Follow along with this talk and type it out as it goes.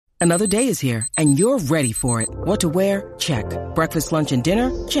Another day is here, and you're ready for it. What to wear? Check. Breakfast, lunch, and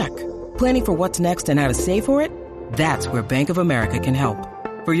dinner? Check. Planning for what's next and how to save for it? That's where Bank of America can help.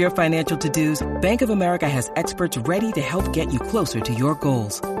 For your financial to-dos, Bank of America has experts ready to help get you closer to your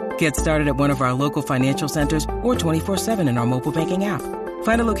goals. Get started at one of our local financial centers or 24/7 in our mobile banking app.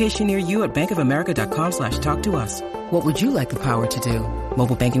 Find a location near you at bankofamerica.com/talktous. What would you like the power to do?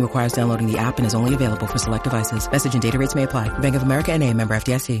 Mobile banking requires downloading the app and is only available for select devices. Message and data rates may apply. Bank of America NA, member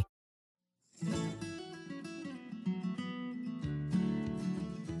FDIC.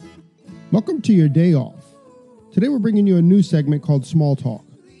 Welcome to your day off. Today we're bringing you a new segment called Small Talk.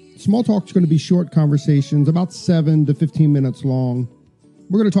 Small Talk is going to be short conversations, about 7 to 15 minutes long.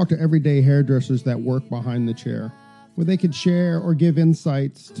 We're going to talk to everyday hairdressers that work behind the chair, where they can share or give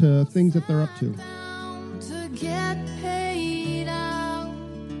insights to things that they're up to.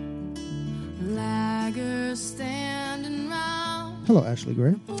 Hello, Ashley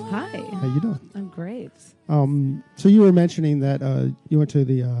Gray. Hi. How you doing? I'm great. So you were mentioning that you went to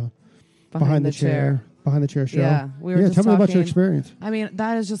the behind the chair show. Yeah, we were just tell me about your talking. experience. I mean,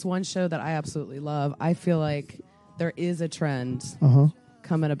 that is just one show that I absolutely love. I feel like there is a trend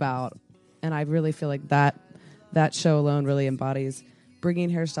coming about, and I really feel like that show alone really embodies bringing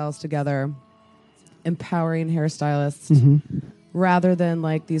hairstyles together, empowering hairstylists, rather than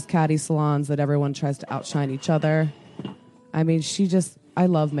like these catty salons that everyone tries to outshine each other. I mean, I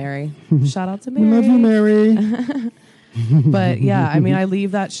love Mary. Shout out to Mary. We love you, Mary. But yeah, I mean, I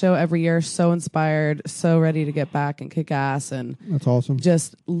leave that show every year so inspired, so ready to get back and kick ass, and That's awesome.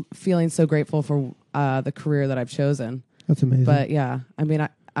 just feeling so grateful for the career that I've chosen. That's amazing. But yeah, I mean,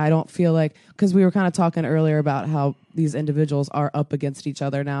 I don't feel like, because we were kind of talking earlier about how these individuals are up against each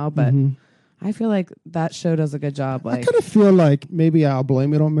other now, but I feel like that show does a good job. I kind of feel like maybe I'll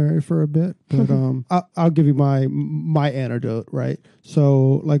blame it on Mary for a bit, but I'll give you my antidote, right?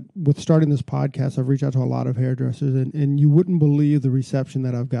 So, like with starting this podcast, I've reached out to a lot of hairdressers, and you wouldn't believe the reception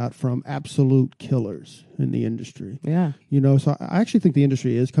that I've got from absolute killers in the industry. Yeah. You know, so I actually think the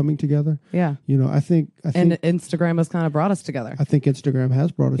industry is coming together. Yeah. You know, I think and Instagram has kind of brought us together. I think Instagram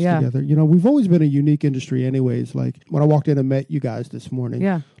has brought us together. You know, we've always been a unique industry anyways. Like when I walked in and met you guys this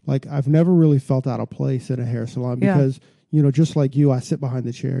morning, like I've never really felt out of place in a hair salon because, you know, just like you, I sit behind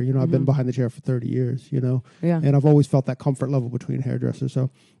the chair. You know, I've been behind the chair for 30 years, you know, and I've always felt that comfort level between hairdressers. So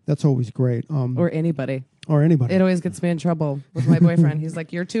that's always great. Or anybody. It always gets me in trouble with my boyfriend. He's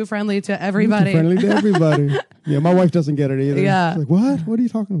like, you're too friendly to everybody. Friendly to everybody. Yeah, my wife doesn't get it either. Yeah. She's like, what? What are you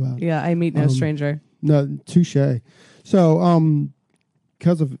talking about? Yeah, I meet no stranger. No, touche. So,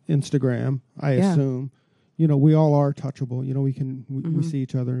 because of Instagram, I assume, you know, we all are touchable. You know, we see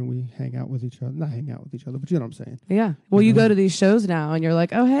each other and we hang out with each other. Not hang out with each other, but you know what I'm saying. Yeah. Well, you go to these shows now and you're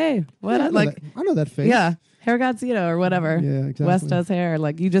like, oh, hey, what? Yeah, I know that face. Yeah. Hair Godzito or whatever. Yeah, exactly. Wes does hair.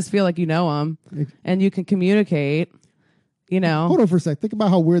 Like, you just feel like you know him and you can communicate, you know. Hold on for a sec. Think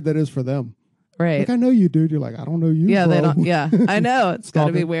about how weird that is for them. Right. Like, I know you, dude. You're like, I don't know you. Yeah, bro. they don't. Yeah, I know. It's got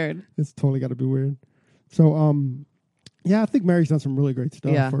to be weird. It's totally got to be weird. So, yeah, I think Mary's done some really great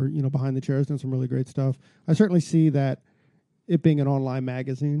stuff. Yeah. Or, you know, behind the chairs, done some really great stuff. I certainly see that it being an online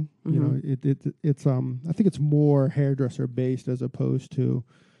magazine, you know, it's I think it's more hairdresser based as opposed to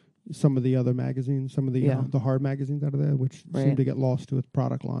some of the other magazines, some of the hard magazines out of there, which seem to get lost to its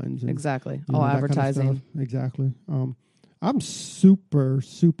product lines. And, exactly. You know, all advertising. Kind of exactly. I'm super,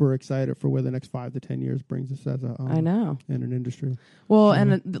 super excited for where the next 5 to 10 years brings us as I know. In an industry. Well,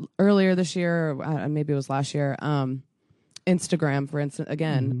 and earlier this year, maybe it was last year, Instagram, for instance,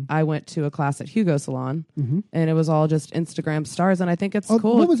 again, I went to a class at Hugo Salon, and it was all just Instagram stars, and I think it's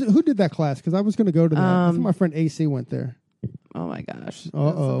cool. What was it? Who did that class? Because I was going to go to that. I think my friend AC went there. Oh my gosh! It's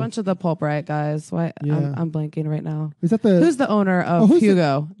a bunch of the Pulp Right guys. Why? Yeah. I'm blanking right now. Is that who's the owner of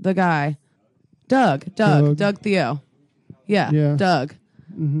Hugo? The guy, Doug Theo. Yeah. Doug.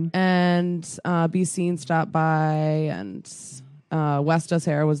 And Be Seen stopped by, and Wes Does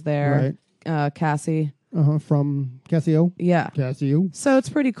Hair was there. Right. Cassie. From Casio. Yeah. Casio. So it's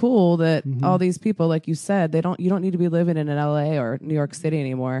pretty cool that all these people, like you said, you don't need to be living in an LA or New York City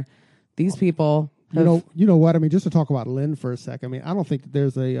anymore. These people. You know what? I mean, just to talk about Lynn for a sec. I mean, I don't think that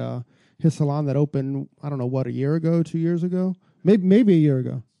there's his salon that opened, I don't know, what, a year ago, 2 years ago? Maybe a year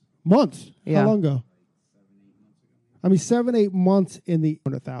ago. Months. Yeah. How long ago? I mean, 7-8 months in the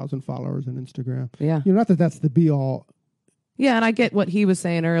 100,000 followers on Instagram. Yeah. You know, not that that's the be all. Yeah, and I get what he was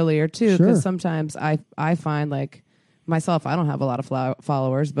saying earlier, too, because sometimes I find, like, myself, I don't have a lot of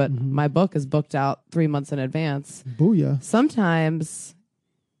followers, but my book is booked out 3 months in advance. Booyah. Sometimes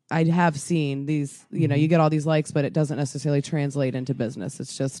I have seen these, you know, you get all these likes, but it doesn't necessarily translate into business.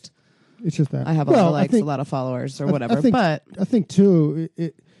 It's just that I have a lot of likes, a lot of followers or whatever. I think too,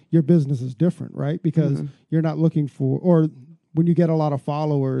 your business is different, right? Because you're not looking for, or when you get a lot of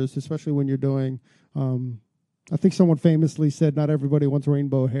followers, especially when you're doing, I think someone famously said, not everybody wants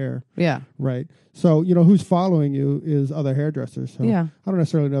rainbow hair. Yeah. Right. So, who's following you is other hairdressers. So Yeah. I don't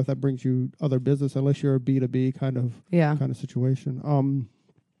necessarily know if that brings you other business unless you're a B2B kind of situation.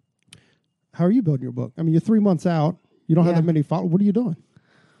 How are you building your book? I mean, you're 3 months out. You don't have that many followers. What are you doing?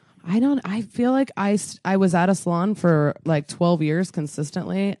 I feel like I was at a salon for like 12 years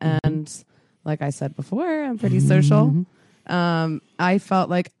consistently. And like I said before, I'm pretty social. I felt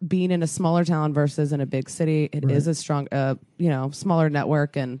like being in a smaller town versus in a big city, it is a strong, smaller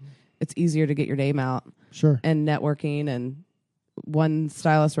network, and it's easier to get your name out. Sure. And networking, and one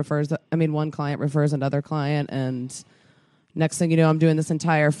client refers another client, and next thing you know, I'm doing this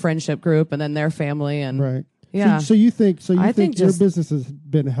entire friendship group, and then their family, and right. Yeah. So you think I think your business has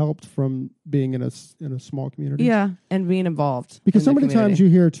been helped from being in a small community? Yeah, and being involved. Because so many times you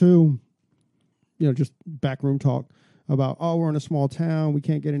hear too, just backroom talk about, oh, we're in a small town, we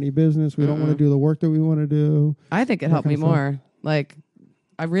can't get any business, we don't want to do the work that we want to do. I think it helped me more. Like,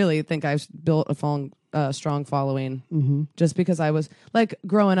 I really think I've built a strong following just because I was, like,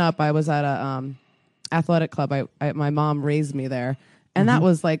 growing up, I was at a athletic club. My mom raised me there. And that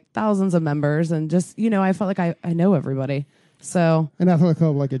was like thousands of members, and just, I felt like I know everybody. So an athletic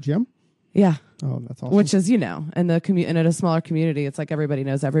club, like a gym? Yeah. Oh, that's awesome. Which is, in in a smaller community, it's like everybody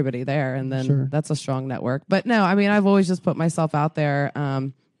knows everybody there, and then that's a strong network. But no, I mean, I've always just put myself out there.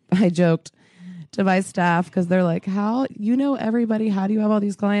 I joked to my staff because they're like, "How you know everybody? How do you have all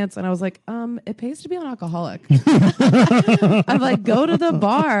these clients?" And I was like, "It pays to be an alcoholic." I'm like, "Go to the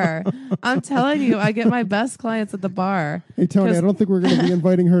bar." I'm telling you, I get my best clients at the bar. Hey Tony, I don't think we're going to be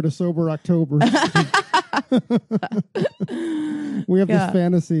inviting her to Sober October. We have this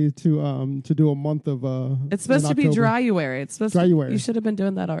fantasy to do a month of it's supposed to be Dryuary. It's supposed Dryuary. You should have been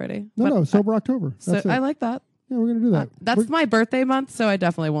doing that already. No, Sober October. So I like that. Yeah, we're going to do that. That's my birthday month, so I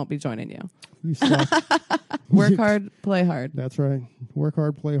definitely won't be joining you. You suck. Work hard, play hard. That's right. Work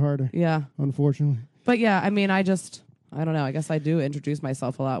hard, play harder. Yeah. Unfortunately. But yeah, I mean, I don't know. I guess I do introduce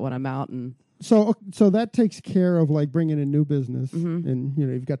myself a lot when I'm out, and so that takes care of like bringing in new business, and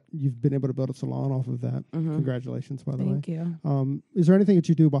you've been able to build a salon off of that. Congratulations, by the way. Thank you. Is there anything that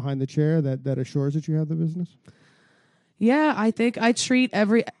you do behind the chair that assures that you have the business? Yeah, I think I treat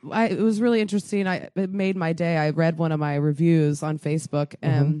it was really interesting. It made my day. I read one of my reviews on Facebook,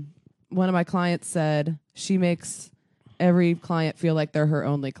 and one of my clients said she makes every client feel like they're her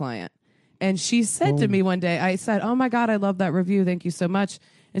only client. And she said to me one day, I said, "Oh my God, I love that review. Thank you so much."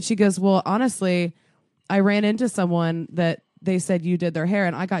 And she goes, "Well, honestly, I ran into someone that they said you did their hair,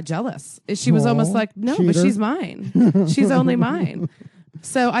 and I got jealous." She was almost like, "No, cheater. But she's mine. She's only mine."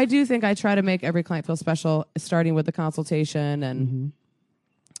 So I do think I try to make every client feel special, starting with the consultation and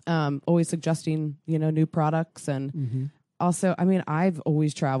always suggesting, new products. And also, I mean, I've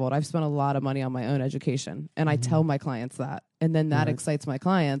always traveled. I've spent a lot of money on my own education, and I tell my clients that. And then that excites my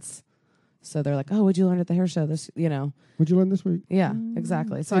clients. So they're like, "Oh, what'd you learn at the hair show? What'd you learn this week?" Yeah,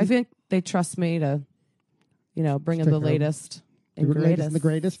 exactly. So I think they trust me to, bring in the latest and greatest. The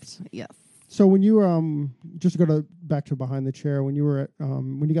greatest? Yes. So when you just to go back to behind the chair, when you were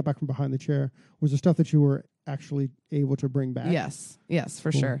when you got back from behind the chair, was the stuff that you were actually able to bring back? Yes,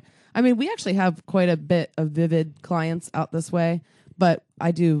 for sure. I mean, we actually have quite a bit of Vivid clients out this way, but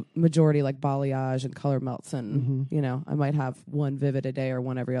I do majority like balayage and color melts, and I might have one Vivid a day or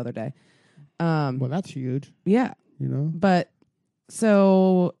one every other day. Well, that's huge. Yeah, But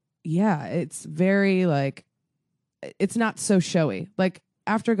so yeah, it's very like it's not so showy. Like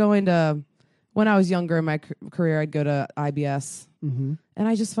after going to. When I was younger in my career, I'd go to IBS, and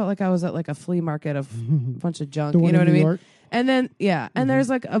I just felt like I was at like a flea market of a bunch of junk. You know what I mean? York? And then, and there's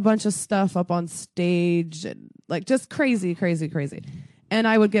like a bunch of stuff up on stage, and like just crazy. And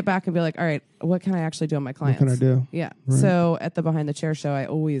I would get back and be like, all right, what can I actually do on my clients? What can I do? Yeah. Right. So at the Behind the Chair show,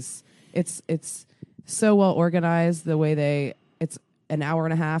 it's so well organized the way it's an hour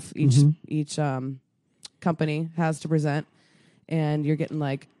and a half each company has to present, and you're getting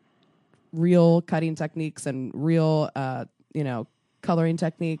like real cutting techniques and real, coloring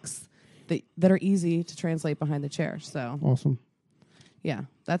techniques that are easy to translate behind the chair. So awesome. Yeah,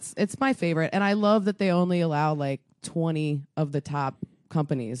 it's my favorite. And I love that they only allow like 20 of the top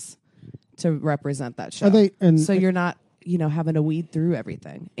companies to represent that show. So you're not, having to weed through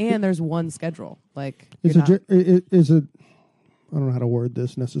everything. And there's one schedule. Like, I don't know how to word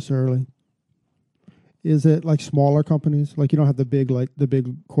this necessarily. Is it like smaller companies? Like you don't have the big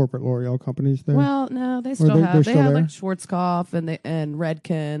corporate L'Oreal companies there? Well, no, they still have. They have like Schwarzkopf and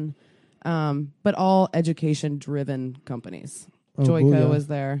Redken, but all education-driven companies. Joico yeah. was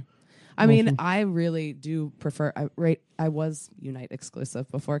there. I mean, I really do prefer. I was Unite exclusive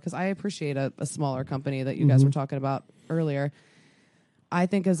before because I appreciate a smaller company that you guys were talking about earlier. I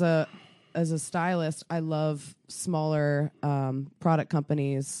think as a stylist, I love smaller product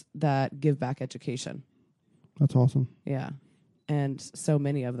companies that give back education. That's awesome. Yeah. And so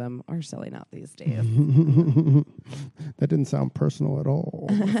many of them are selling out these days. That didn't sound personal at all.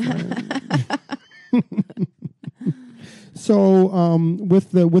 So,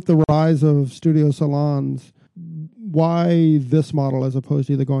 with the rise of studio salons, why this model as opposed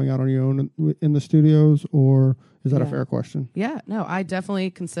to either going out on your own in the studios, or is that a fair question? Yeah, no, I definitely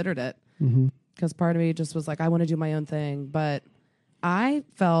considered it because part of me just was like, I want to do my own thing, but I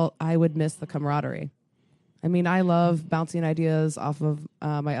felt I would miss the camaraderie. I mean, I love bouncing ideas off of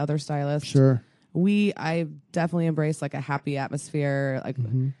my other stylists. Sure. I definitely embrace like a happy atmosphere. Like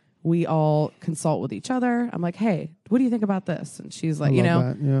we all consult with each other. I'm like, hey, what do you think about this? And she's like,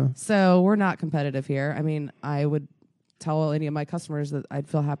 That, yeah. So we're not competitive here. I mean, I would tell any of my customers that I'd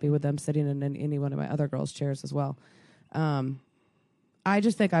feel happy with them sitting in any one of my other girls' chairs as well. I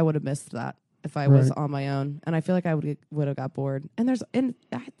just think I would have missed that if I was on my own, and I feel like I would have got bored. And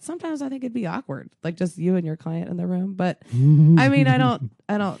sometimes I think it'd be awkward, like just you and your client in the room. But I mean, I don't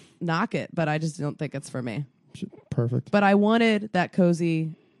knock it, but I just don't think it's for me. Perfect. But I wanted that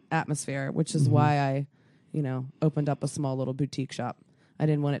cozy atmosphere, which is why I, opened up a small little boutique shop. I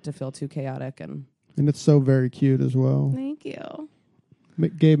didn't want it to feel too chaotic, and it's so very cute as well. Thank you.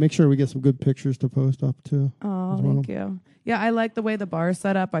 Gabe, make sure we get some good pictures to post up too. Oh, thank you. Yeah, I like the way the bar is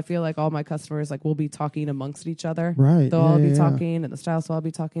set up. I feel like all my customers will be talking amongst each other. Right. They'll all be talking, and the stylists will all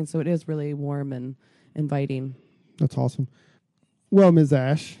be talking. So it is really warm and inviting. That's awesome. Well, Ms.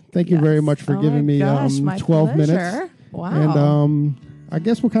 Ash, thank you very much for giving me 12 minutes. Wow. And I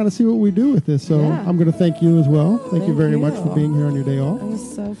guess we'll kind of see what we do with this. So I'm going to thank you as well. Thank you very much for being here on your day off. It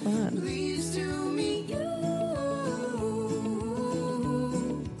was so fun.